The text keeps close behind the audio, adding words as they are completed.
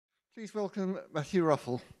Please welcome Matthew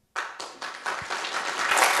Ruffell.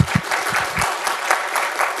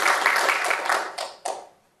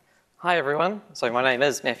 Hi everyone, so my name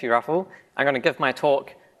is Matthew Ruffell. I'm going to give my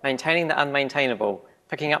talk, Maintaining the Unmaintainable,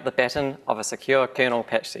 picking up the baton of a secure kernel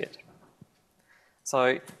patch set.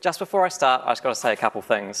 So just before I start, I've just got to say a couple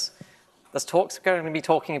things. This talk's going to be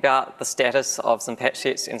talking about the status of some patch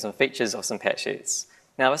sets and some features of some patch sets.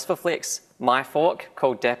 Now this reflects my fork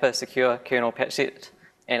called Dapper Secure Kernel Patchset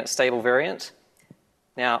and its stable variant.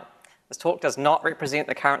 Now, this talk does not represent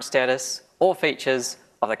the current status or features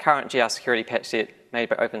of the current grsecurity patchset made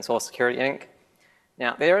by Open Source Security Inc.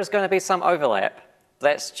 Now, there is going to be some overlap.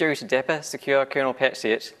 That's due to Dapper Secure Kernel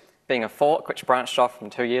Patchset being a fork which branched off from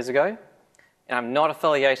 2 years ago. And I'm not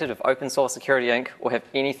affiliated with Open Source Security Inc. or have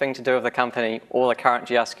anything to do with the company or the current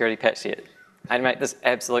grsecurity patchset. I'd make this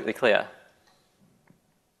absolutely clear.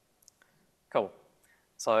 Cool.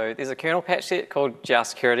 So there's a kernel patchset called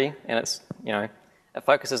grsecurity, and it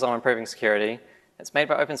focuses on improving security. It's made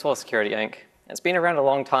by Open Source Security Inc. It's been around a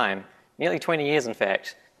long time, nearly 20 years in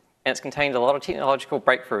fact, and it's contained a lot of technological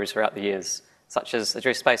breakthroughs throughout the years, such as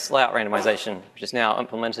address space layout randomization, which is now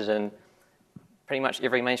implemented in pretty much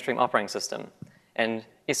every mainstream operating system, and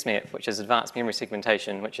SMAP, which is advanced memory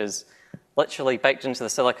segmentation, which is literally baked into the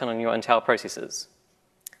silicon on your Intel processors.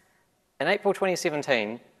 In April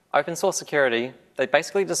 2017, Open Source Security, they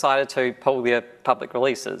basically decided to pull their public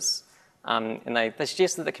releases, and they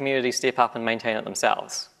suggested that the community step up and maintain it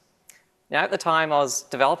themselves. Now at the time I was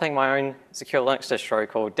developing my own secure Linux distro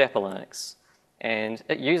called Dapper Linux, and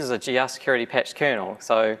it uses a grsecurity patched kernel,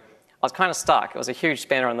 so I was kind of stuck. It was a huge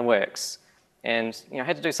spanner in the works, and I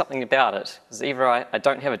had to do something about it, because either I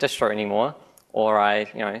don't have a distro anymore, or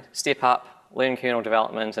I step up, learn kernel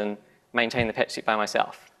development, and maintain the patch set by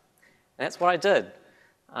myself. And that's what I did.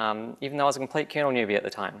 Even though I was a complete kernel newbie at the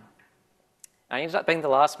time. I ended up being the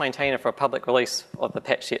last maintainer for a public release of the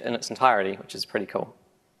patch set in its entirety, which is pretty cool.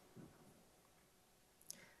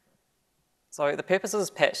 So the purpose of this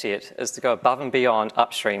patch set is to go above and beyond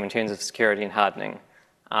upstream in terms of security and hardening.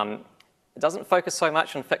 It doesn't focus so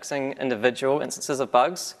much on fixing individual instances of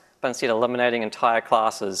bugs, but instead eliminating entire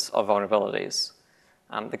classes of vulnerabilities.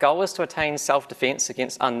 The goal is to attain self-defense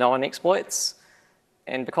against unknown exploits.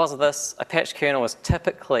 And because of this, a patched kernel is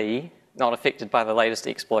typically not affected by the latest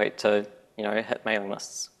exploit to hit mailing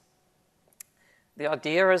lists. The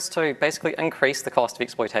idea is to basically increase the cost of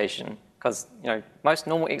exploitation, because most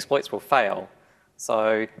normal exploits will fail.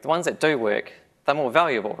 So the ones that do work, they're more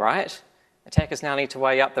valuable, right? Attackers now need to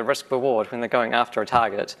weigh up the risk-reward when they're going after a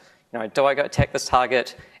target. Do I go attack this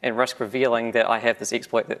target and risk revealing that I have this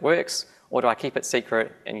exploit that works, or do I keep it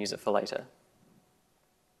secret and use it for later?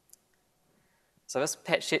 So this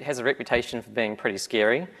patch set has a reputation for being pretty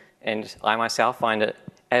scary, and I myself find it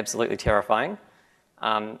absolutely terrifying.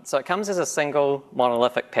 So it comes as a single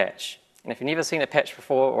monolithic patch. And if you've never seen a patch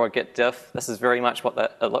before or a git diff, this is very much what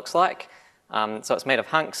it looks like. So it's made of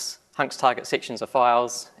hunks. Hunks target sections of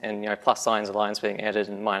files, and plus signs of lines being added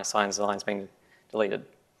and minus signs of lines being deleted.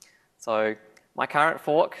 So my current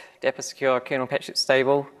fork, Dapper Secure Kernel Patchset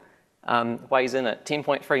Stable, weighs in at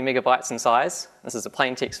 10.3 megabytes in size. This is a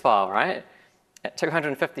plain text file, right? At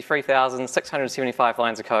 253,675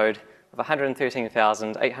 lines of code, with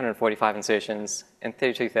 113,845 insertions and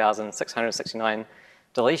 32,669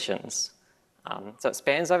 deletions. So it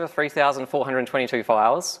spans over 3,422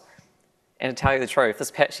 files. And to tell you the truth, this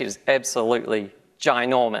patch sheet is absolutely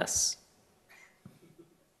ginormous.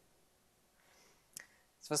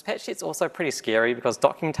 So this patch sheet's also pretty scary because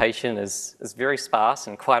documentation is very sparse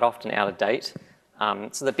and quite often out of date.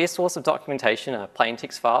 So the best source of documentation are plain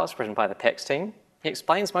text files written by the PAX team. He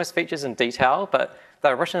explains most features in detail, but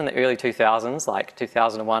they were written in the early 2000s, like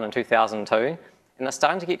 2001 and 2002, and they're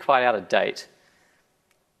starting to get quite out of date.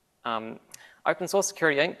 Open Source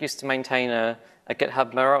Security Inc. used to maintain a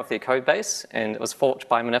GitHub mirror of their code base, and it was forked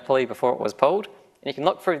by Monopoly before it was pulled. And you can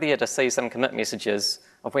look through there to see some commit messages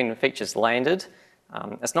of when features landed.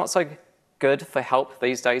 It's not so good for help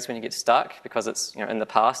these days when you get stuck, because it's in the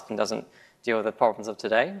past and doesn't deal with the problems of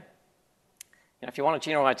today. If you want a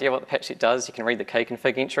general idea of what the patch set does, you can read the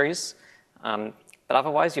kconfig entries. But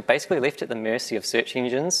otherwise, you're basically left at the mercy of search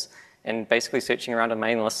engines and basically searching around on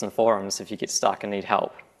mailing lists and forums if you get stuck and need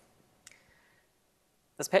help.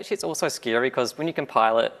 This patch set's also scary because when you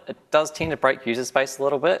compile it, it does tend to break user space a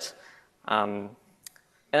little bit. And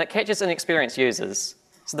it catches inexperienced users.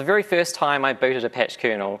 So the very first time I booted a patch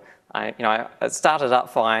kernel, it started up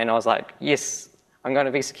fine. I was like, yes, I'm going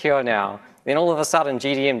to be secure now. Then all of a sudden,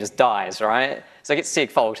 GDM just dies, right? So it gets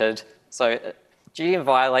segfaulted. So GDM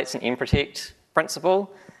violates an mprotect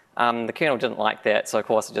principle. The kernel didn't like that, so of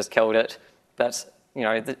course it just killed it. But you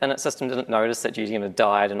know, the init system didn't notice that GTM had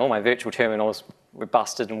died, and all my virtual terminals were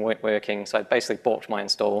busted and weren't working, so I basically balked my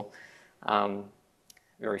install.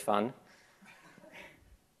 Very fun.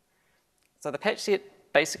 So the patch set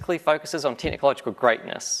basically focuses on technological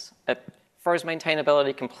greatness. It throws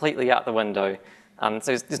maintainability completely out the window.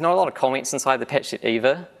 So there's not a lot of comments inside the patch set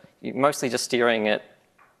either. You're mostly just steering at,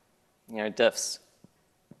 you know, diffs.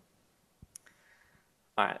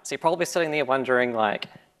 All right, so you're probably sitting there wondering, like,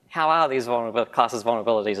 how are these classes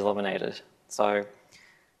vulnerabilities eliminated? So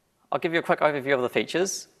I'll give you a quick overview of the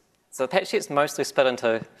features. So the patch set's mostly split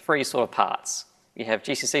into three sort of parts. We have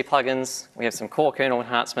GCC plugins, we have some core kernel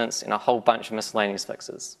enhancements, and a whole bunch of miscellaneous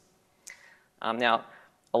fixes. Now,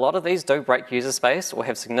 a lot of these do break user space or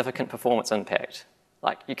have significant performance impact.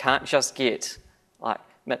 Like, you can't just get like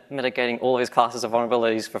mitigating all of these classes of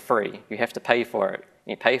vulnerabilities for free. You have to pay for it.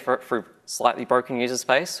 You pay for it through slightly broken user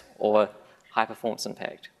space or high performance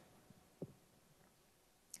impact.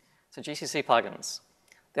 So GCC plugins.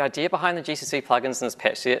 The idea behind the GCC plugins in this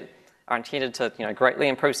patch set are intended to, you know, greatly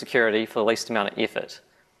improve security for the least amount of effort.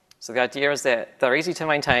 So the idea is that they're easy to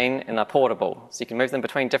maintain and they're portable. So you can move them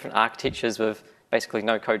between different architectures with basically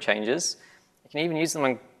no code changes. You can even use them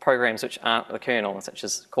in programs which aren't the kernel, such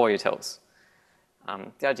as core utils.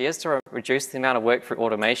 The idea is to reduce the amount of work through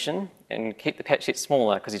automation and keep the patch set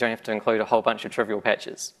smaller because you don't have to include a whole bunch of trivial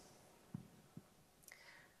patches.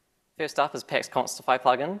 First up is Pax Constify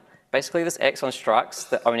plugin. Basically, this acts on structs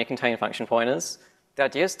that only contain function pointers. The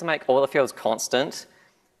idea is to make all the fields constant.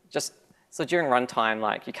 Just so during runtime,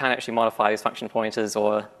 like, you can't actually modify these function pointers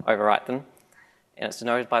or overwrite them. And it's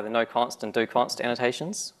denoted by the noconst and doconst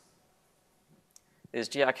annotations. There's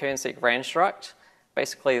grsec ran struct.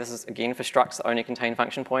 Basically, this is again for structs that only contain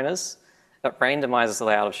function pointers. It randomizes the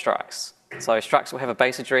layout of structs. So structs will have a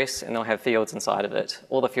base address and they'll have fields inside of it.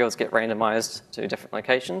 All the fields get randomized to different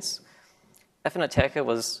locations. If an attacker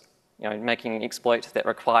was, you know, making an exploit that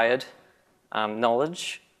required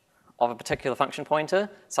knowledge of a particular function pointer,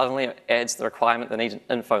 suddenly it adds the requirement they need an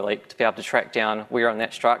info leak to be able to track down where on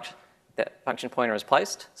that struct that function pointer is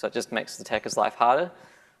placed. So it just makes the attacker's life harder.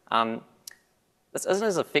 This isn't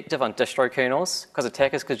as effective on distro kernels because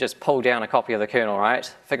attackers could just pull down a copy of the kernel, right?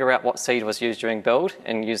 Figure out what seed was used during build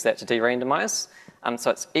and use that to de-randomize.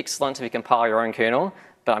 So it's excellent if you compile your own kernel,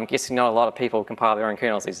 but I'm guessing not a lot of people compile their own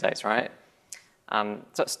kernels these days, right?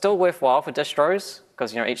 So it's still worthwhile for distros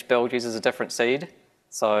because, you know, each build uses a different seed.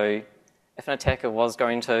 So if an attacker was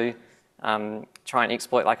going to try and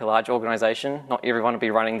exploit like a large organization, not everyone would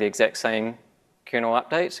be running the exact same kernel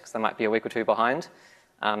update because they might be a week or two behind.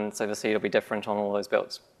 So the seed will be different on all those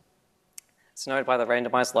builds. It's noted by the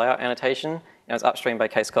randomized layout annotation, and it's upstream by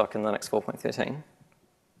case clock in Linux 4.13. We've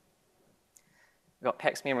got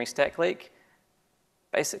Pax memory stack leak.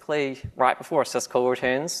 Basically, right before a syscall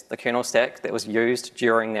returns, the kernel stack that was used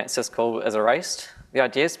during that syscall is erased. The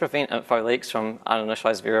idea is to prevent info leaks from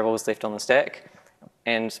uninitialized variables left on the stack.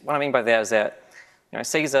 And what I mean by that is that, you know,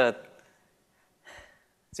 C's a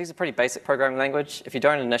pretty basic programming language. If you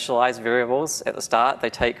don't initialize variables at the start, they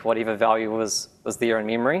take whatever value was there in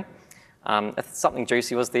memory. If something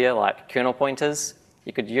juicy was there, like kernel pointers,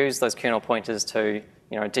 you could use those kernel pointers to,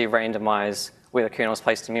 you know, de-randomize where the kernel is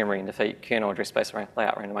placed in memory and defeat kernel address space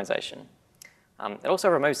layout randomization. It also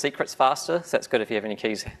removes secrets faster, so that's good if you have any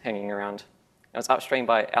keys hanging around. And it's upstream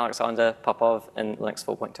by Alexander Popov in Linux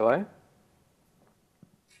 4.20. We've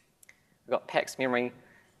got Pax memory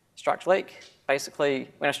struct leak. Basically,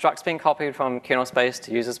 when a struct's being copied from kernel space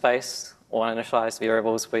to user space, or uninitialized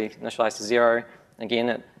variables we initialize to 0, again,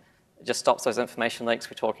 it just stops those information leaks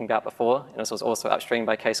we were talking about before, and this was also upstream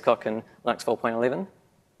by case clock in Linux 4.11.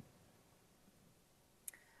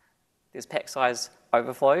 There's pack size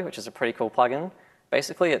overflow, which is a pretty cool plugin.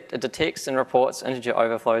 Basically, it detects and reports integer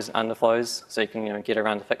overflows and underflows, so you can, you know, get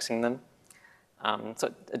around to fixing them.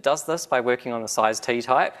 So it does this by working on the size t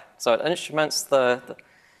type. So it instruments the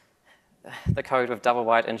code with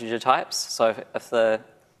double-wide integer types. So if the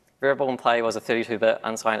variable in play was a 32-bit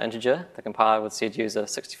unsigned integer, the compiler would instead use a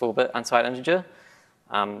 64-bit unsigned integer.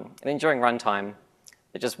 And then during runtime,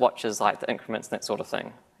 it just watches like the increments and that sort of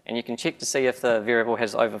thing. And you can check to see if the variable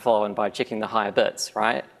has overflown by checking the higher bits,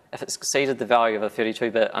 right? If it's exceeded the value of a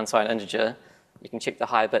 32-bit unsigned integer, you can check the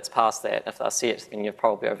higher bits past that. If they're set, then you've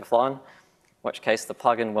probably overflown, in which case the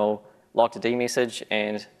plugin will log to D message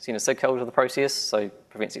and send a sig kill to the process, so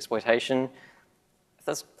prevents exploitation. If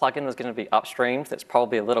this plugin was going to be upstreamed, that's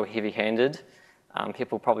probably a little heavy-handed.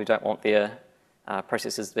 People probably don't want their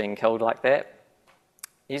processes being killed like that.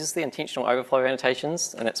 It uses the intentional overflow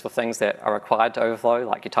annotations, and that's for things that are required to overflow,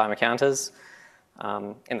 like your timer counters.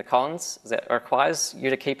 And the cons is that it requires you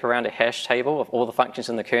to keep around a hash table of all the functions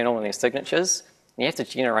in the kernel and their signatures. And you have to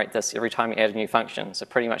generate this every time you add a new function, so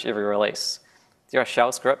pretty much every release. There are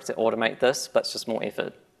shell scripts that automate this, but it's just more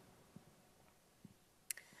effort.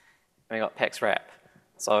 And we got PaxWrap.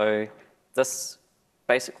 So this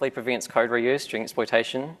basically prevents code reuse during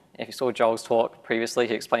exploitation. If you saw Joel's talk previously,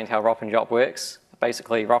 he explained how ROP and JOP works.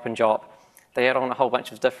 Basically, ROP and JOP, they add on a whole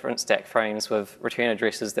bunch of different stack frames with return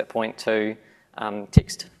addresses that point to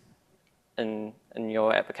text in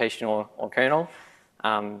your application or kernel.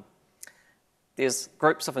 There's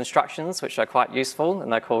groups of instructions which are quite useful,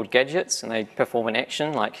 and they're called gadgets, and they perform an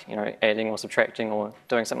action like adding or subtracting or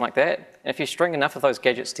doing something like that. And if you string enough of those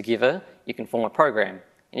gadgets together, you can form a program,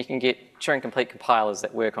 and you can get Turing-complete compilers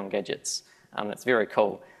that work on gadgets. It's very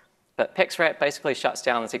cool. But PaxWrap basically shuts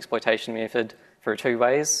down this exploitation method through two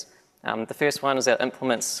ways. The first one is that it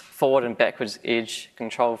implements forward and backwards edge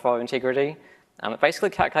control flow integrity. It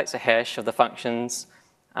basically calculates a hash of the functions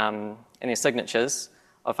and their signatures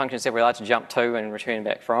of functions that we're allowed to jump to and return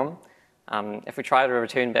back from. If we try to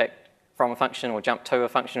return back from a function or jump to a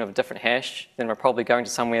function of a different hash, then we're probably going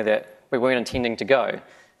to somewhere that we weren't intending to go,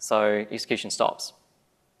 so execution stops.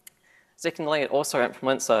 Secondly, it also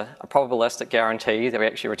implements a probabilistic guarantee that we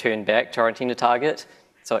actually return back to our intended target.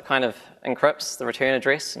 So it kind of encrypts the return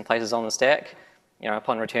address and places it on the stack.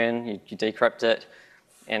 Upon return, you decrypt it,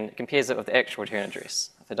 and it compares it with the actual return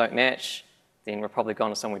address. If they don't match, then we're probably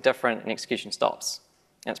gone to somewhere different, and execution stops.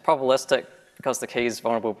 And it's probabilistic because the key is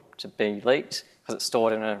vulnerable to be leaked, because it's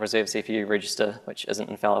stored in a reserved CPU register, which isn't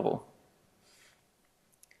infallible.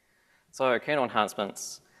 So kernel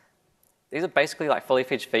enhancements. These are basically like fully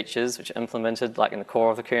fledged features which are implemented like in the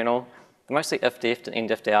core of the kernel. They're mostly if-def and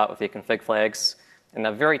end-if out with their config flags, and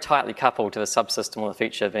they're very tightly coupled to the subsystem or the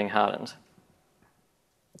feature being hardened.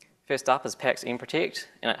 First up is Pax mprotect,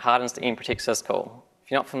 and it hardens the mprotect syscall.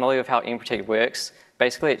 If you're not familiar with how mprotect works,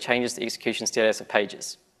 basically it changes the execution status of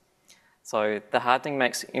pages. So the hardening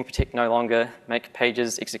makes mprotect no longer make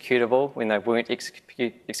pages executable when they weren't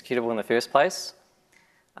executable in the first place.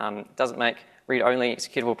 It doesn't make read-only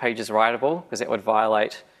executable pages writable, because that would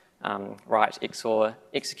violate write XOR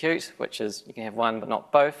execute, which is you can have one but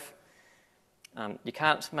not both. You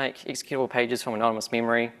can't make executable pages from anonymous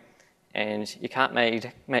memory, and you can't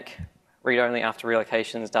make read-only after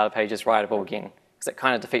relocations data pages writable again, because it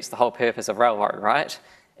kind of defeats the whole purpose of Railroad, right?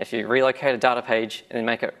 If you relocate a data page and then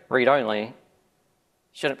make it read-only, you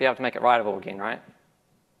shouldn't be able to make it writable again, right?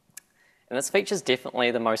 And this feature is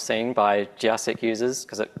definitely the most seen by grsec users,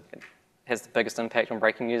 because it has the biggest impact on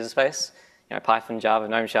breaking user space. Python, Java,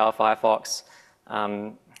 GNOME Shell, Firefox,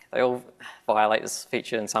 they all violate this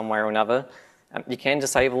feature in some way or another. You can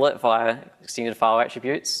disable it via extended file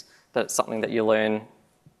attributes, but it's something that you learn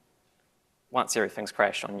once everything's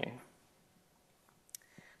crashed on you.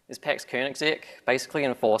 This Pax kernexec basically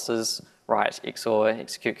enforces write XOR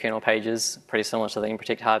execute kernel pages, pretty similar to the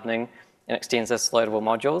mprotect hardening, and extends this to loadable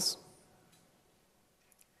modules.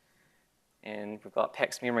 And we've got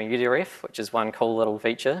Pax memory uderef, which is one cool little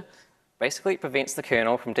feature. Basically, it prevents the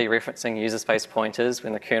kernel from dereferencing user space pointers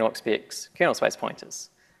when the kernel expects kernel space pointers.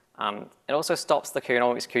 It also stops the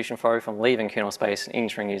kernel execution flow from leaving kernel space and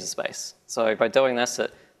entering user space. So by doing this,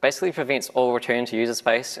 it basically prevents all return to user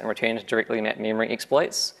space and return to directly mapped memory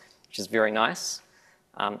exploits, which is very nice.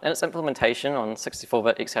 And its implementation on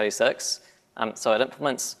 64-bit x86, so it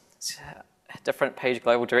implements different page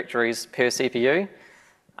global directories per CPU,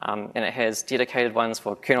 and it has dedicated ones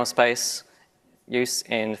for kernel space use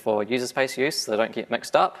and for user space use, so they don't get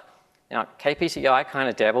mixed up. Now, KPTI kind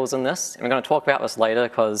of dabbles in this, and we're going to talk about this later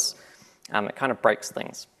because it kind of breaks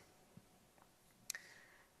things.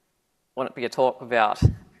 Wouldn't it be a talk about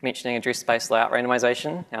mentioning address space layout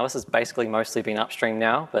randomization? Now, this has basically mostly been upstream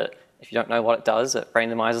now, but if you don't know what it does, it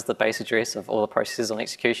randomizes the base address of all the processes on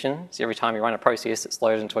execution. So every time you run a process, it's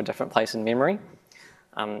loaded into a different place in memory.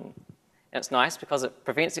 And it's nice because it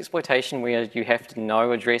prevents exploitation where you have to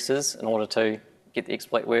know addresses in order to get the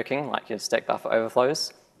exploit working, like your stack buffer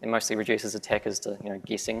overflows. It mostly reduces attackers to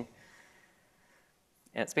guessing.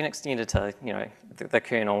 And it's been extended to the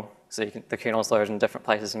kernel, so the kernel's loaded in different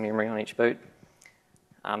places in memory on each boot.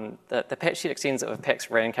 The patch sheet extends it with Pax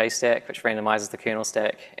randk stack, which randomizes the kernel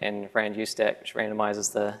stack, and randu stack, which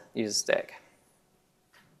randomizes the user stack.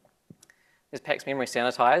 There's Pax memory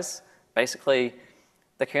sanitize. Basically,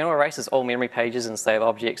 the kernel erases all memory pages and slave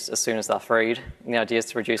objects as soon as they're freed. And the idea is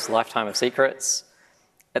to reduce the lifetime of secrets.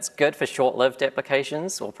 It's good for short-lived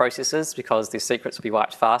applications or processes because these secrets will be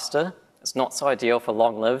wiped faster. It's not so ideal for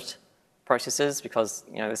long-lived processes because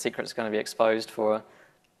the secret's going to be exposed for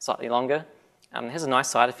slightly longer. It has a nice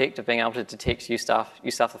side effect of being able to detect use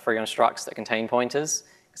after free on structs that contain pointers.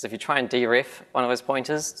 Because if you try and deref one of those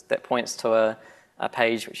pointers, that points to a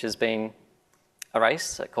page which has been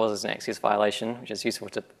erase. It causes an access violation, which is useful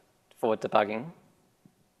for debugging.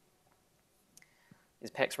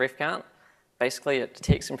 There's pax ref count. Basically, it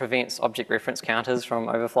detects and prevents object reference counters from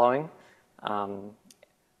overflowing.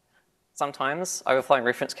 Sometimes overflowing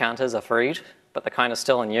reference counters are freed, but they're kind of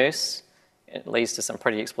still in use. It leads to some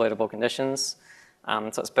pretty exploitable conditions.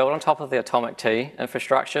 So it's built on top of the atomic T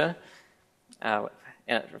infrastructure, and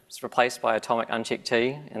it's replaced by atomic unchecked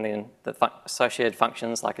T, and then the associated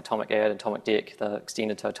functions like atomic add, atomic dec, they're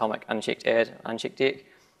extended to atomic unchecked add, unchecked dec.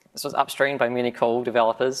 This was upstreamed by many cool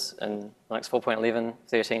developers in Linux 4.11,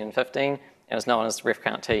 13, and 15, and is known as ref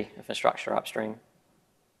count T infrastructure upstream.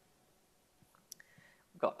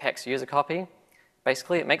 We've got pax user copy.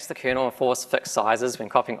 Basically, it makes the kernel enforce fixed sizes when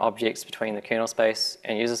copying objects between the kernel space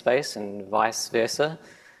and user space, and vice versa.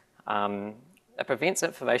 It prevents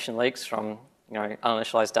information leaks from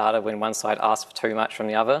uninitialized data when one side asks for too much from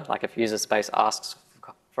the other. Like if user space asks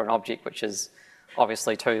for an object which is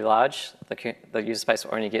obviously too large, the user space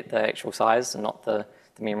will only get the actual size and not the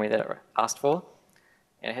memory that it asked for.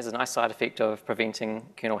 And it has a nice side effect of preventing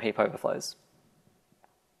kernel heap overflows.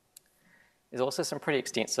 There's also some pretty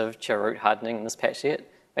extensive chair root hardening in this patch set.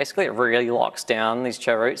 Basically, it really locks down these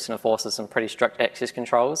chair roots and enforces some pretty strict access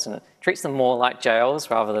controls, and it treats them more like jails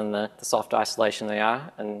rather than the soft isolation they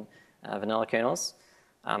are in vanilla kernels.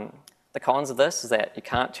 The cons of this is that you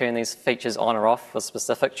can't turn these features on or off for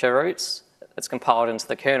specific chair roots. It's compiled into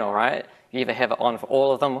the kernel, right? You either have it on for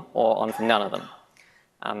all of them or on for none of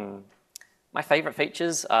them. My favorite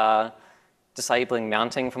features are disabling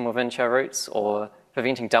mounting from within chair roots or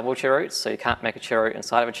preventing double chair roots, so you can't make a chair root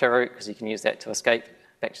inside of a chair root because you can use that to escape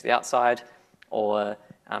back to the outside, or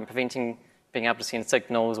preventing being able to send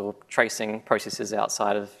signals or tracing processes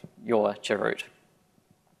outside of your chair root.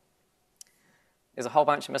 There's a whole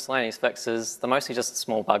bunch of miscellaneous fixes. They're mostly just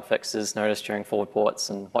small bug fixes noticed during forward ports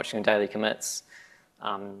and watching daily commits.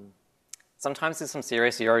 Sometimes there's some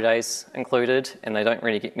serious 0 days included, and they don't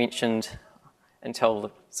really get mentioned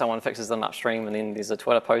until someone fixes them upstream, and then there's a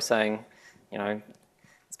Twitter post saying,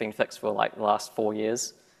 it's been fixed for like the last 4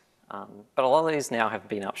 years. But a lot of these now have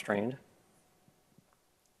been upstreamed.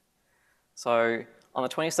 So on the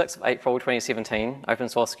 26th of April 2017, Open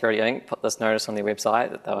Source Security Inc. put this notice on their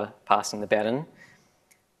website that they were passing the baton.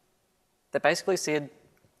 They basically said,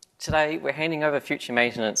 today we're handing over future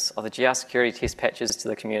maintenance of the grsecurity test patches to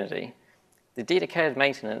the community. The dedicated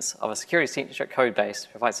maintenance of a security-centric code base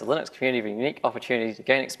provides the Linux community with a unique opportunity to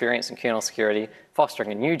gain experience in kernel security,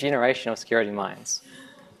 fostering a new generation of security minds.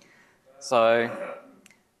 So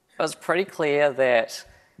it was pretty clear that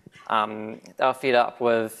they were fed up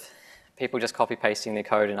with people just copy-pasting their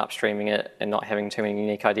code and upstreaming it and not having too many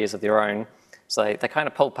unique ideas of their own. So they kind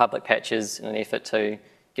of pulled public patches in an effort to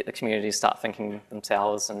get the community to start thinking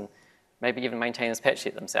themselves and maybe even maintain this patch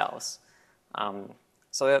set themselves.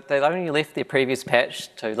 So they only left their previous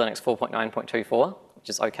patch to Linux 4.9.24, which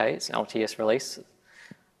is okay, it's an LTS release.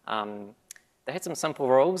 They had some simple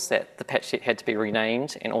rules that the patch set had to be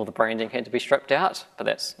renamed and all the branding had to be stripped out, but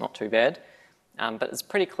that's not too bad. But it's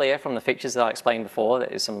pretty clear from the features that I explained before that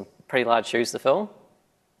there's some pretty large shoes to fill.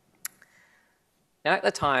 Now at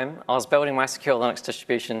the time, I was building my secure Linux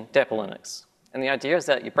distribution, Dapper Linux. And the idea is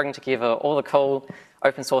that you bring together all the cool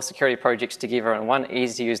open source security projects together in one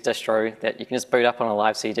easy to use distro that you can just boot up on a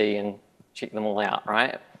live CD and check them all out,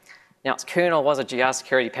 right? Now its kernel was a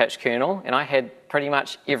grsecurity patch kernel, and I had pretty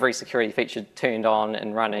much every security feature turned on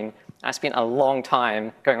and running. I spent a long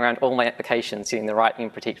time going around all my applications setting the right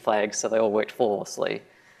protect flags so they all worked flawlessly.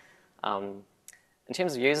 In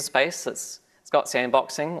terms of user space, it's got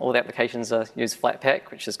sandboxing. All the applications use Flatpak,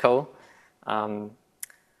 which is cool.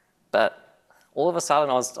 But all of a sudden,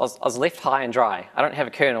 I was left high and dry. I don't have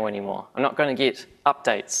a kernel anymore. I'm not going to get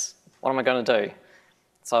updates. What am I going to do?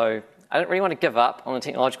 So I didn't really want to give up on the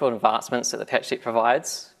technological advancements that the patch set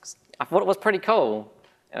provides. I thought it was pretty cool,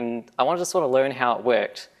 and I wanted to sort of learn how it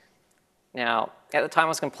worked. Now, at the time, I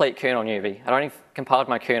was a complete kernel newbie. I'd only compiled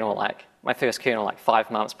my kernel, my first kernel,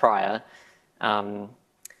 5 months prior. But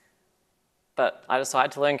I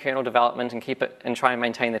decided to learn kernel development and keep it and try and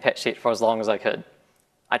maintain the patch set for as long as I could.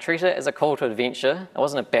 I treated it as a call to adventure. It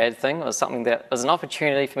wasn't a bad thing. It was something that was an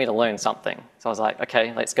opportunity for me to learn something. So I was like,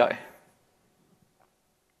 okay, let's go.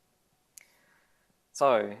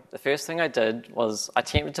 So the first thing I did was I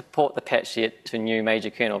attempted to port the patch set to new major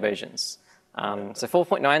kernel versions. So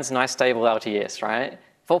 4.9 is a nice stable LTS, right?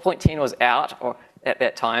 4.10 was out at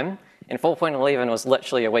that time, and 4.11 was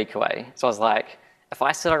literally a week away. So I was like, if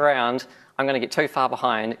I sit around, I'm going to get too far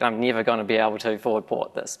behind, and I'm never going to be able to forward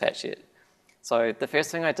port this patch set. So the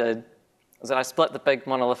first thing I did was that I split the big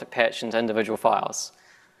monolithic patch into individual files.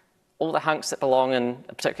 all the hunks that belong in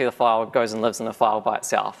a particular file goes and lives in the file by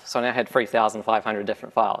itself. So I now had 3,500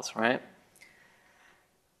 different files, right?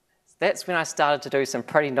 That's when I started to do some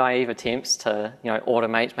pretty naive attempts to,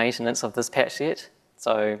 automate maintenance of this patch set.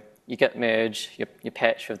 So you git merge, your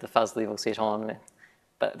patch with the fuzz level set on.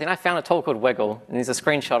 But then I found a tool called Wiggle, and there's a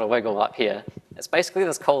screenshot of Wiggle up here. It's basically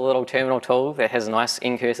this cool little terminal tool that has a nice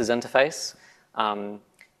ncursors interface.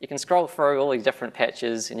 You can scroll through all these different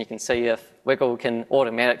patches, and you can see if Wiggle can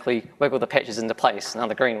automatically wiggle the patches into place, and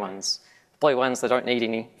the green ones. The blue ones, they don't need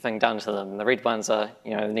anything done to them. The red ones are,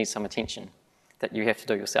 need some attention that you have to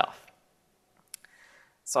do yourself.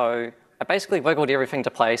 So I basically wiggled everything to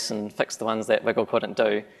place and fixed the ones that Wiggle couldn't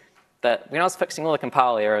do. But when I was fixing all the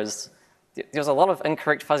compile errors, there was a lot of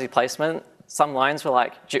incorrect fuzzy placement. Some lines were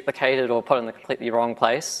like duplicated or put in the completely wrong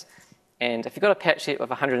place. And if you've got a patch set with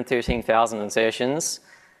 113,000 insertions,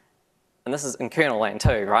 and this is in kernel land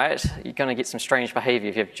too, right? You're going to get some strange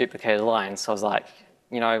behavior if you have duplicated lines. So I was like,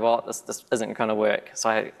 you know what, this isn't going to work.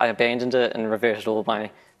 So I abandoned it and reverted all of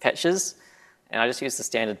my patches. And I just used the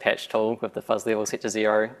standard patch tool with the fuzz level set to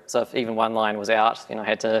 0. So if even one line was out, then I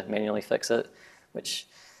had to manually fix it, which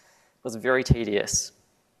was very tedious.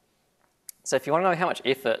 So if you want to know how much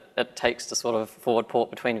effort it takes to sort of forward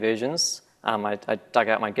port between versions, I dug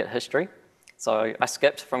out my Git history. So I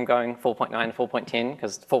skipped from going 4.9 to 4.10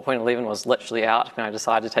 because 4.11 was literally out when I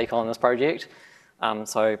decided to take on this project.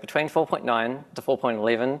 So between 4.9 to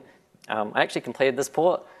 4.11, I actually completed this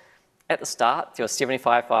port. At the start, there were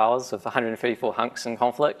 75 files with 134 hunks in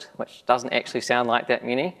conflict, which doesn't actually sound like that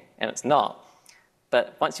many, and it's not.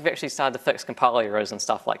 But once you've actually started to fix compile errors and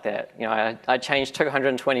stuff like that, I changed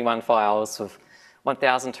 221 files with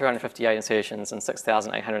 1,258 insertions and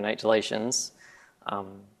 6,808 deletions.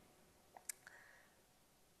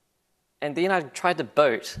 And then I tried to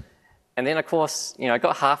boot, and then of course, I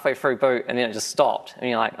got halfway through boot, and then it just stopped. And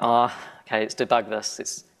you're like, oh, okay, let's debug this.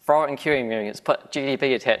 Let's throw it in queuing memory. Let's put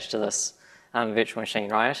GDB attached to this virtual machine,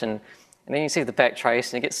 right? And then you see the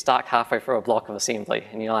backtrace, and it gets stuck halfway through a block of assembly,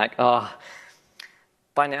 and you're like, oh.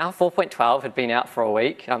 By now, 4.12 had been out for a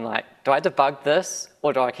week. I'm like, do I debug this,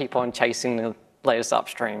 or do I keep on chasing the latest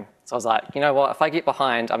upstream? So I was like, you know what? If I get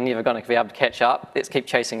behind, I'm never going to be able to catch up. Let's keep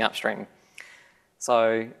chasing upstream.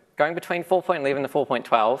 So going between 4.11 to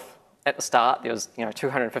 4.12, at the start, there was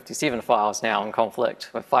 257 files now in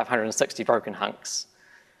conflict with 560 broken hunks.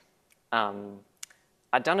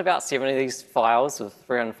 I'd done about 70 of these files with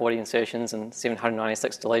 340 insertions and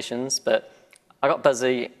 796 deletions, but I got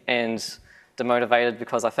busy and demotivated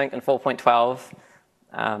because I think in 4.12,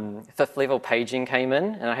 fifth level paging came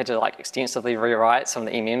in, and I had to extensively rewrite some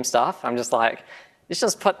of the MM stuff. I'm just like, let's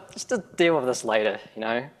just deal with this later,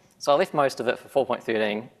 So I left most of it for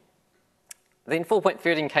 4.13. Then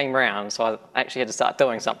 4.13 came around, so I actually had to start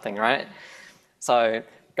doing something, right? So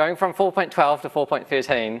going from 4.12 to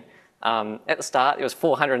 4.13, at the start, there was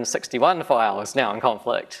 461 files now in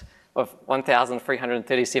conflict with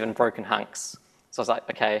 1,337 broken hunks. So I was like,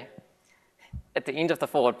 okay. At the end of the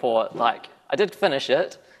forward port, I did finish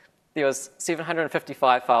it. There was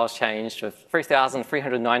 755 files changed with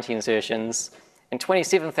 3,390 insertions and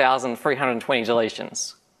 27,320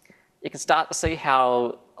 deletions. You can start to see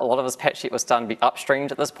how a lot of this patch sheet was done to be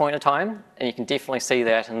upstreamed at this point in time, and you can definitely see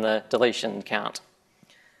that in the deletion count.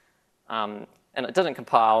 And it didn't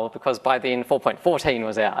compile because by then 4.14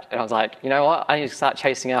 was out. And I was like, you know what? I need to start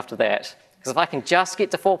chasing after that. Because if I can just get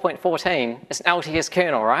to 4.14, it's an LTS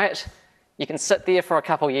kernel, right? You can sit there for a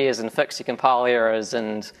couple years and fix your compile errors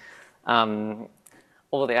and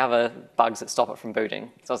all the other bugs that stop it from booting.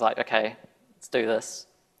 So I was like, okay, let's do this.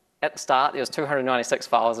 At the start, there was 296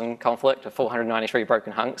 files in conflict with 493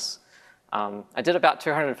 broken hunks. I did about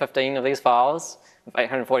 215 of these files with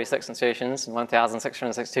 846 insertions and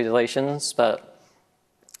 1,662 deletions, but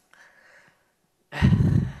I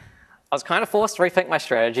was kind of forced to rethink my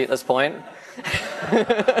strategy at this point.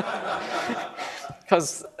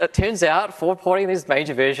 Because it turns out forward porting these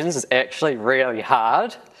major versions is actually really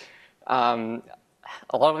hard. A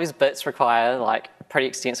lot of these bits require pretty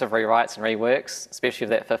extensive rewrites and reworks, especially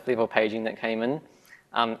with that fifth level paging that came in.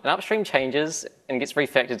 And upstream changes and gets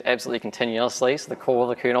refactored absolutely continuously, so the core of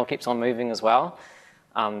the kernel keeps on moving as well.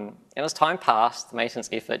 And as time passed, the maintenance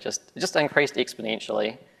effort just increased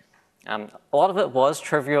exponentially. A lot of it was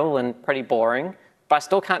trivial and pretty boring, but I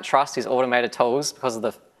still can't trust these automated tools because of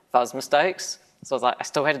the fuzz mistakes. So I was like, I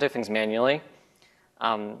still had to do things manually.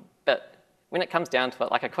 But when it comes down to it,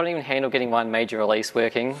 I couldn't even handle getting one major release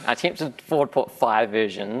working. I attempted to forward port 5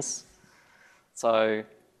 versions. So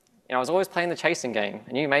I was always playing the chasing game.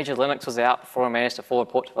 A new major Linux was out before I managed to forward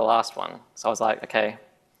port to the last one. So I was like, okay,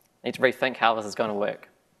 I need to rethink how this is going to work.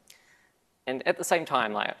 And at the same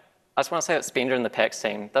time, I I just want to say that Spender and the PAX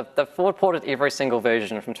team, they've forward ported every single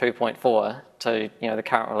version from 2.4 to the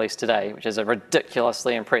current release today, which is a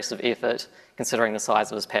ridiculously impressive effort considering the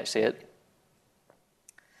size of this patch set.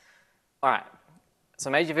 All right, so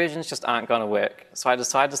major versions just aren't going to work. So I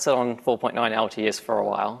decided to sit on 4.9 LTS for a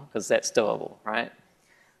while because that's doable, right?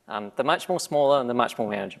 They're much more smaller and they're much more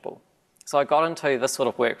manageable. So I got into this sort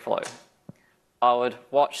of workflow. I would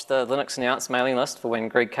watch the Linux announce mailing list for when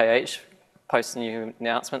Greg KH posts new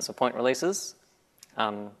announcements or point releases.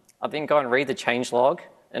 I'd then go and read the change log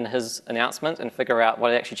in his announcement and figure out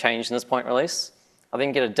what had actually changed in this point release. I'd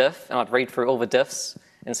then get a diff and I'd read through all the diffs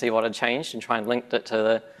and see what had changed and try and link it to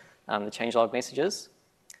the changelog messages.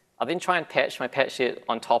 I'd then try and patch my patch set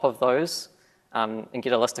on top of those and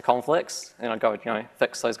get a list of conflicts, and I'd go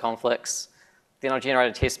fix those conflicts. Then I'd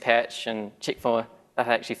generate a test patch and check for if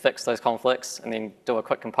I actually fixed those conflicts, and then do a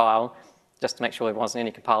quick compile just to make sure there wasn't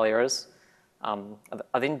any compile errors.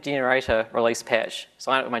 I then generate a release patch,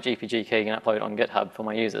 sign it with my GPG key, and upload it on GitHub for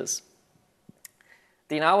my users.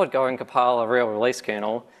 Then I would go and compile a real release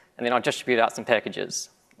kernel, and then I'd distribute out some packages.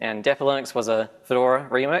 And Dapper Linux was a Fedora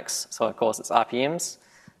remix, so of course it's RPMs.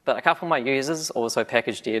 But a couple of my users also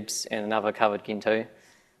packaged debs, and another covered Gentoo.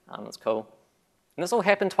 That's cool. And this all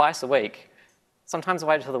happened twice a week. Sometimes I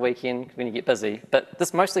wait until the weekend when you get busy, but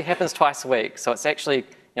this mostly happens twice a week. So it's actually,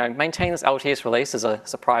 maintaining this LTS release is a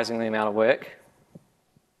surprisingly amount of work.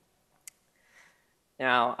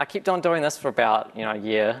 Now, I kept on doing this for about, a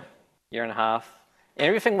year and a half, and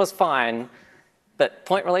everything was fine, but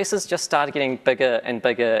point releases just started getting bigger and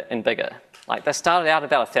bigger and bigger. Like, they started out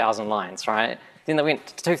about 1,000 lines, right? Then they went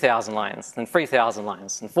to 2,000 lines, then 3,000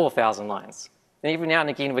 lines, then 4,000 lines. And even now and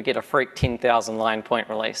again, we get a freak 10,000 line point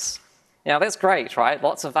release. Now, that's great, right?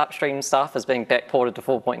 Lots of upstream stuff is being backported to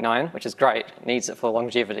 4.9, which is great. It needs it for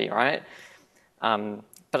longevity, right?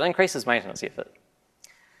 But it increases maintenance effort.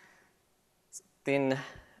 Then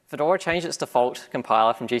Fedora changed its default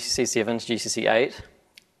compiler from GCC 7 to GCC 8.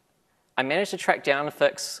 I managed to track down and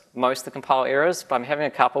fix most of the compile errors, but I'm having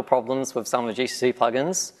a couple problems with some of the GCC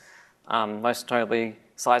plugins, most notably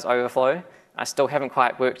size overflow. I still haven't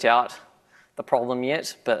quite worked out the problem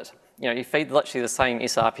yet, but you feed literally the same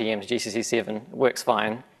SRPM to GCC 7, it works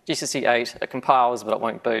fine. GCC 8, it compiles, but it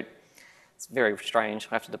won't boot. It's very strange.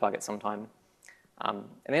 I have to debug it sometime. And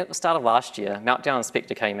then at the start of last year, Meltdown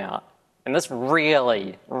Inspector came out. And this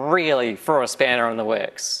really, really threw a spanner in the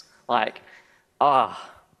works. Like,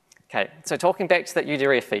 okay. So talking back to that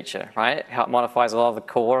UDRF feature, right? How it modifies a lot of the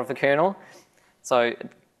core of the kernel. So in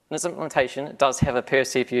this implementation, it does have a per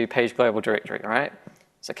CPU page global directory, right?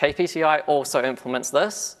 So KPCI also implements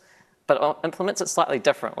this, but it implements it slightly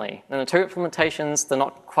differently. And the two implementations, they're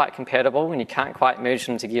not quite compatible, and you can't quite merge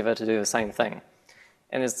them together to do the same thing.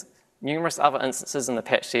 And there's numerous other instances in the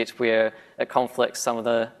patch set where it conflicts some of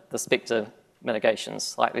the Spectre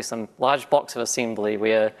mitigations. Like there's some large blocks of assembly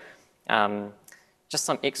where just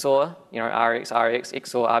some XOR, RX, RX,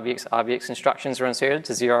 XOR, RBX, RBX instructions are inserted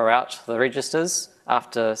to zero out the registers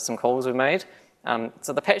after some calls were made.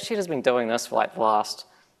 So the patch set has been doing this for like the last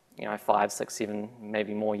 5, 6, 7,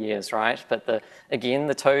 maybe more years, right? But again,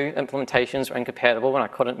 the two implementations were incompatible and I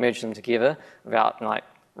couldn't merge them together without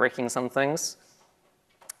wrecking some things.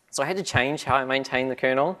 So I had to change how I maintain the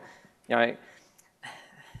kernel. It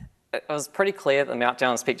was pretty clear that the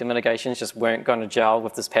Meltdown Spectre mitigations just weren't going to gel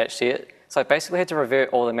with this patch set. So I basically had to revert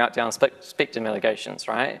all the Meltdown Spectre mitigations,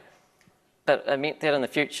 right? But it meant that in the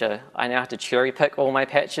future, I now have to cherry pick all my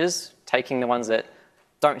patches, taking the ones that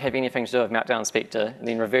don't have anything to do with Meltdown Spectre, and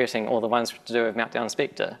then reverting all the ones to do with Meltdown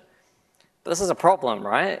Spectre. But this is a problem,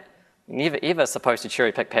 right? You're never ever supposed to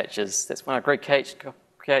cherry pick patches. That's one of Greg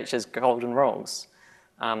KH's golden rules.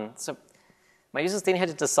 So my users then had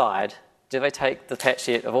to decide, do they take the patch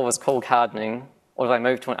set of all this cold hardening, or do they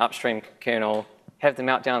move to an upstream kernel, have the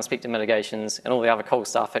Meltdown Spectre mitigations, and all the other cool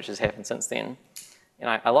stuff which has happened since then?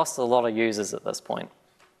 I lost a lot of users at this point.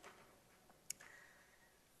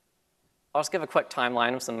 I'll just give a quick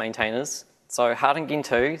timeline of some maintainers. So Hard and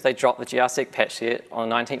Gentoo, they dropped the grsec patch set on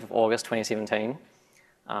the 19th of August 2017.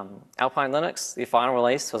 Alpine Linux, their final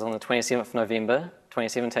release was on the 27th of November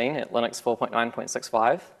 2017 at Linux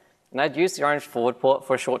 4.9.65. And they'd used their own forward port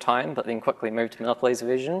for a short time, but then quickly moved to Monopoly's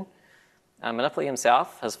version. Monopoly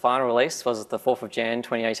himself, his final release was the 4th of Jan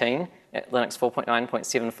 2018 at Linux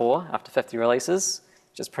 4.9.74 after 50 releases,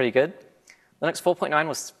 which is pretty good. Linux 4.9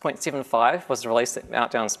 was 0.75 was the release that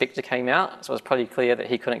Meltdown Spectre came out, so it was pretty clear that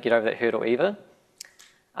he couldn't get over that hurdle either.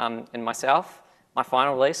 And myself, my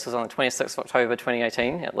final release was on the 26th of October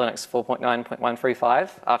 2018 at Linux 4.9.135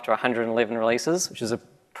 after 111 releases, which is a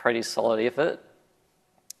pretty solid effort.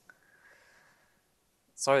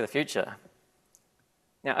 So the future.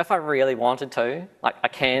 Now, if I really wanted to, like I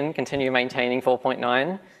can continue maintaining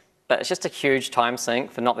 4.9, but it's just a huge time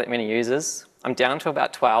sink for not that many users. I'm down to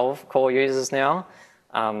about 12 core users now,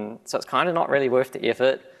 so it's kind of not really worth the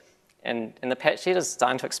effort. And the patch sheet is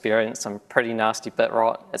starting to experience some pretty nasty bit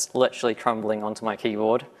rot. It's literally crumbling onto my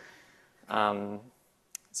keyboard. So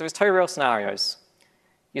there's two real scenarios.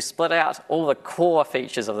 You split out all the core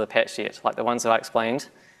features of the patch sheet, like the ones that I explained,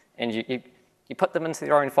 and you put them into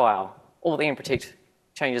your own file. All the protect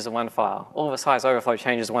changes in one file, all the size overflow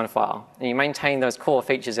changes in one file, and you maintain those core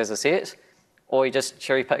features as a set, or you just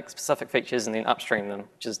cherry pick specific features and then upstream them,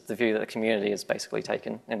 which is the view that the community has basically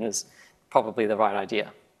taken and is probably the right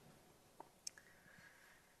idea.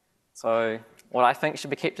 So what I think should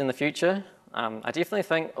be kept in the future, I definitely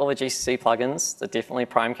think all the GCC plugins, they're definitely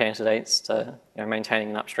prime candidates to maintaining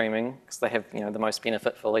and upstreaming because they have the most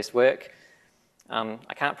benefit for the least work.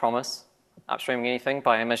 I can't promise upstreaming anything,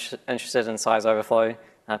 but I am interested in size overflow,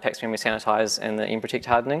 PAX memory sanitize, and the mprotect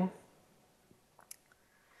hardening.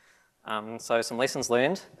 So some lessons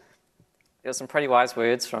learned. There's some pretty wise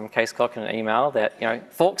words from Case Cook in an email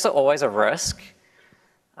that forks are always a risk.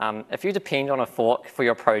 If you depend on a fork for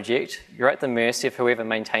your project, you're at the mercy of whoever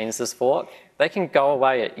maintains this fork. They can go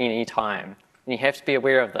away at any time, and you have to be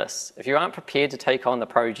aware of this. If you aren't prepared to take on the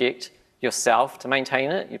project yourself to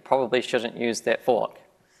maintain it, you probably shouldn't use that fork.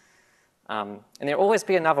 And there'll always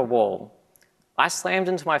be another wall. I slammed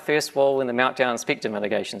into my first wall when the Meltdown Spectre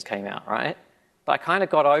mitigations came out, right? But I kind of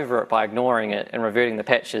got over it by ignoring it and reverting the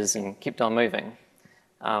patches and kept on moving.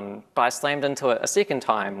 But I slammed into it a second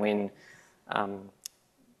time when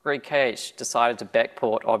grsec decided to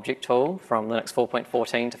backport object tool from Linux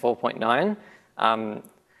 4.14 to 4.9.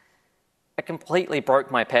 It completely broke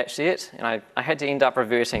my patch set, and I had to end up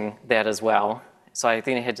reverting that as well. So I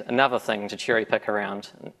then had another thing to cherry pick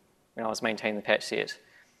around when I was maintaining the patch set.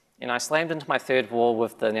 And I slammed into my third wall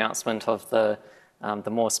with the announcement of the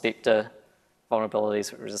more Spectre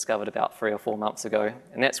vulnerabilities that were discovered about 3 or 4 months ago.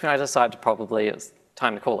 And that's when I decided it was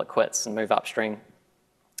time to call it quits and move upstream.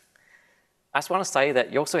 I just want to say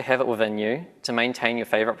that you also have it within you to maintain your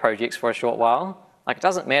favorite projects for a short while. Like, it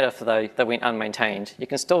doesn't matter if they went unmaintained. You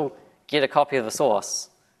can still get a copy of the source,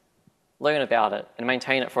 learn about it, and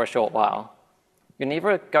maintain it for a short while. You're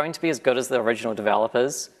never going to be as good as the original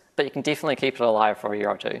developers, but you can definitely keep it alive for a year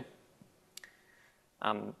or two.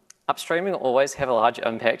 Upstreaming will always have a larger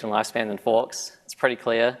impact on lifespan than forks. It's pretty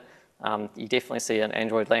clear. You definitely see it in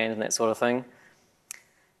Android land and that sort of thing.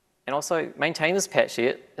 And also, maintaining this patch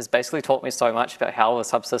sheet has basically taught me so much about how the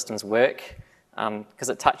subsystems work, because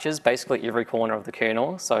it touches basically every corner of the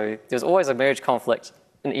kernel. So there's always a merge conflict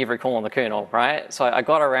in every corner of the kernel, right? So I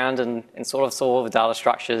got around and sort of saw all the data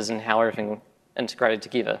structures and how everything integrated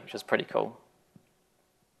together, which is pretty cool.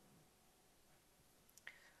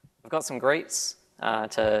 I've got some greets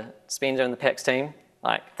to spend in the PAX team.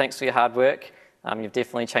 Like, thanks for your hard work. You've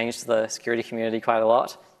definitely changed the security community quite a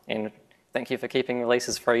lot, and thank you for keeping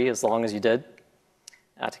releases free as long as you did.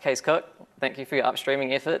 To Case Cook, thank you for your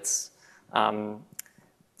upstreaming efforts.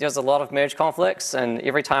 There's a lot of merge conflicts, and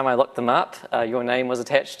every time I looked them up, your name was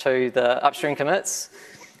attached to the upstream commits.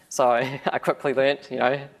 So I quickly learnt,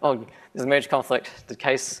 oh, there's a merge conflict. Did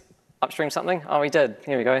Case upstream something? Oh, he did.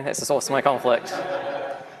 Here we go. That's the source of my conflict.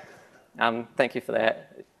 Thank you for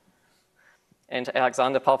that. And to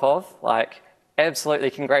Alexander Popov, absolutely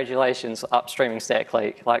congratulations for upstreaming Stack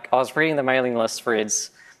Leak. I was reading the mailing list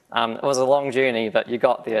threads. It was a long journey, but you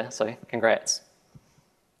got there, so congrats.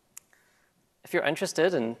 If you're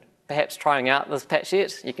interested in perhaps trying out this patch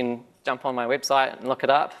sheet, you can jump on my website and look it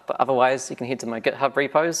up, but otherwise you can head to my GitHub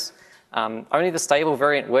repos. Only the stable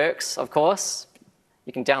variant works, of course.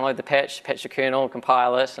 You can download the patch your kernel,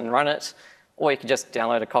 compile it, and run it, or you can just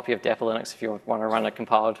download a copy of Dapper Linux if you want to run a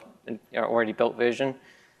compiled, already built version.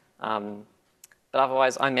 But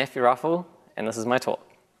otherwise, I'm Matthew Ruffell, and this is my talk.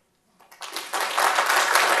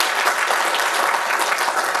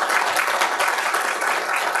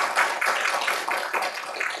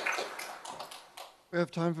 We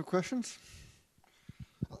have time for questions.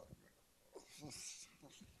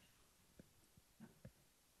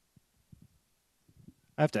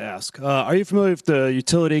 I have to ask, are you familiar with the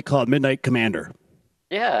utility called Midnight Commander?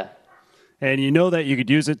 Yeah. And you know that you could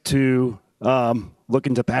use it to look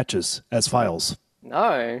into patches as files.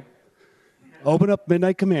 No. Open up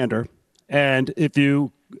Midnight Commander, and if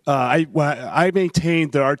you, I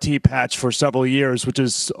maintained the RT patch for several years, which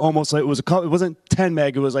is almost like, it wasn't 10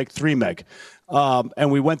 meg, it was like 3 meg.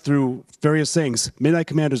 And we went through various things. Midnight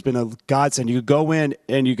Commander has been a godsend. You could go in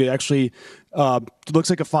and you could actually, it looks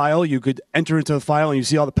like a file. You could enter into the file and you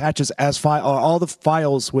see all the patches as file, or all the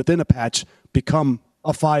files within a patch become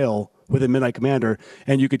a file within Midnight Commander,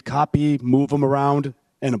 and you could copy, move them around,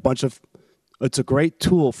 and a bunch of. It's a great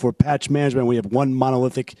tool for patch management. We have one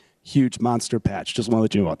monolithic, huge monster patch. Just want to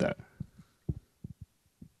let you know about that.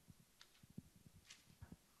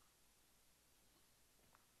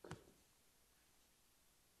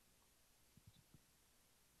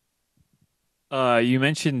 You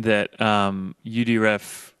mentioned that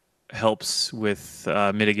UDREF helps with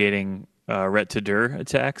mitigating ret to dir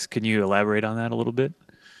attacks. Can you elaborate on that a little bit?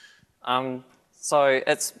 So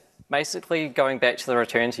it's basically going back to the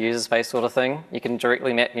return to user space sort of thing. You can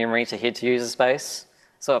directly map memory to head to user space.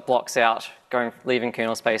 So it blocks out leaving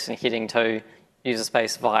kernel space and heading to user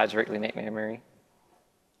space via directly map memory.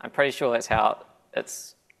 I'm pretty sure that's how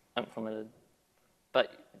it's implemented.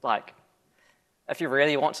 But like, if you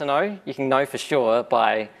really want to know, you can know for sure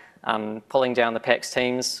by pulling down the PAX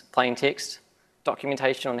team's plain text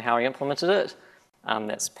documentation on how he implemented it.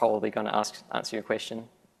 That's probably going to answer your question.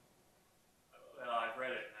 Well, I've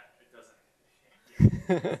read it, and it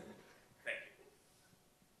doesn't. Thank you.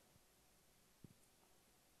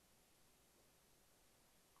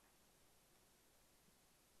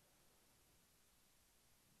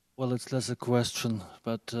 Well, it's less a question,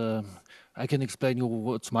 but I can explain you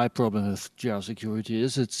what's my problem with grsecurity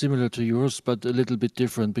is. It's similar to yours, but a little bit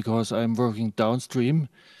different because I'm working downstream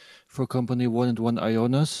for company 1&1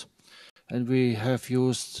 Ionis, and we have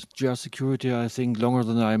used grsecurity, I think, longer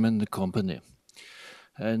than I'm in the company,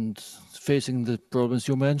 and facing the problems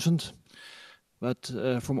you mentioned. But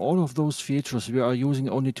from all of those features, we are using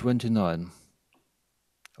only 29.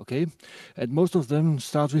 Okay, and most of them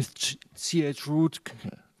start with chroot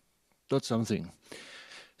dot something.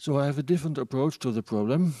 So I have a different approach to the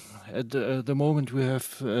problem. At the moment we have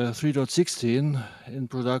 3.16 in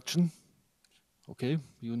production. Okay,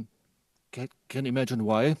 you can imagine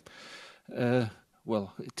why.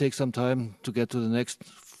 Well, it takes some time to get to the next,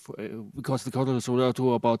 because the kernel is rolled out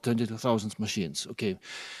to about 20,000 machines. Okay,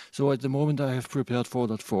 so at the moment I have prepared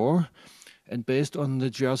 4.4, and based on the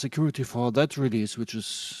grsecurity for that release, which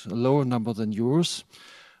is a lower number than yours,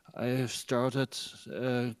 I have started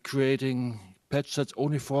creating patch sets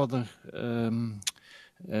only for the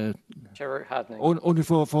only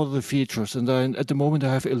for the features, and at the moment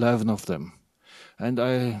I have 11 of them, and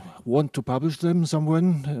I want to publish them somewhere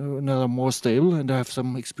now more stable, and I have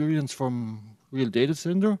some experience from real data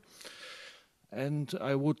center, and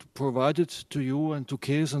I would provide it to you and to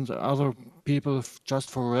Kees and other people just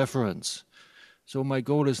for reference. So my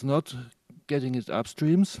goal is not getting it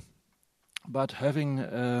upstreams, but having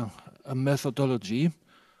a methodology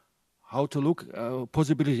how to look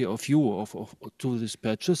possibility of view to these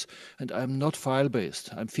patches, and I'm not file-based,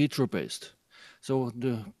 I'm feature-based. So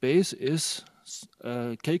the base is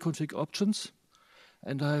kconfig options,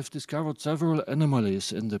 and I have discovered several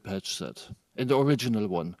anomalies in the patch set, in the original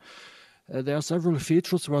one. There are several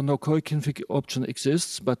features where no kconfig option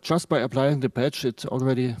exists, but just by applying the patch, it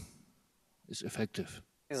already is effective.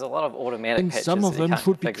 There's a lot of automatic patches. Some of them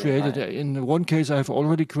should be created. Right? In one case, I've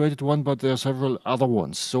already created one, but there are several other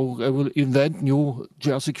ones. So I will invent new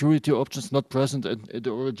grsecurity options not present in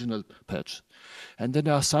the original patch. And then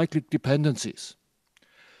there are cyclic dependencies.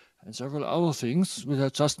 And several other things which I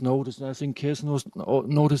just noticed, and I think Kees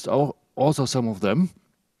noticed also some of them.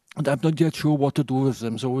 And I'm not yet sure what to do with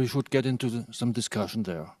them, so we should get into some discussion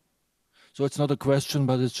there. So it's not a question,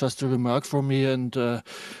 but it's just a remark from me, and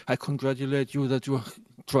I congratulate you that you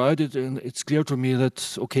tried it, and it's clear to me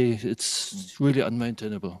that, okay, it's really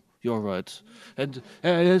unmaintainable. You're right. And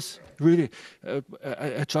yes, really,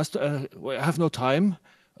 I just I have no time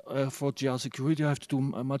for grsecurity. I have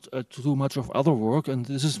to do much of other work, and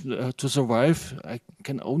this is to survive. I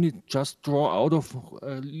can only just draw out of,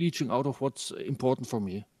 leeching out of what's important for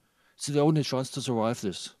me. It's the only chance to survive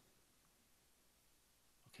this.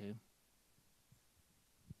 Okay.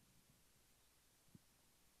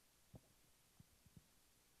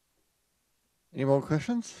 Any more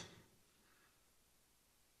questions?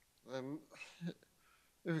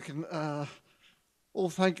 If we can all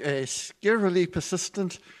thank a scarily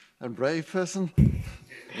persistent and brave person.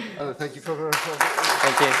 Thank you for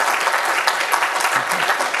Thank you.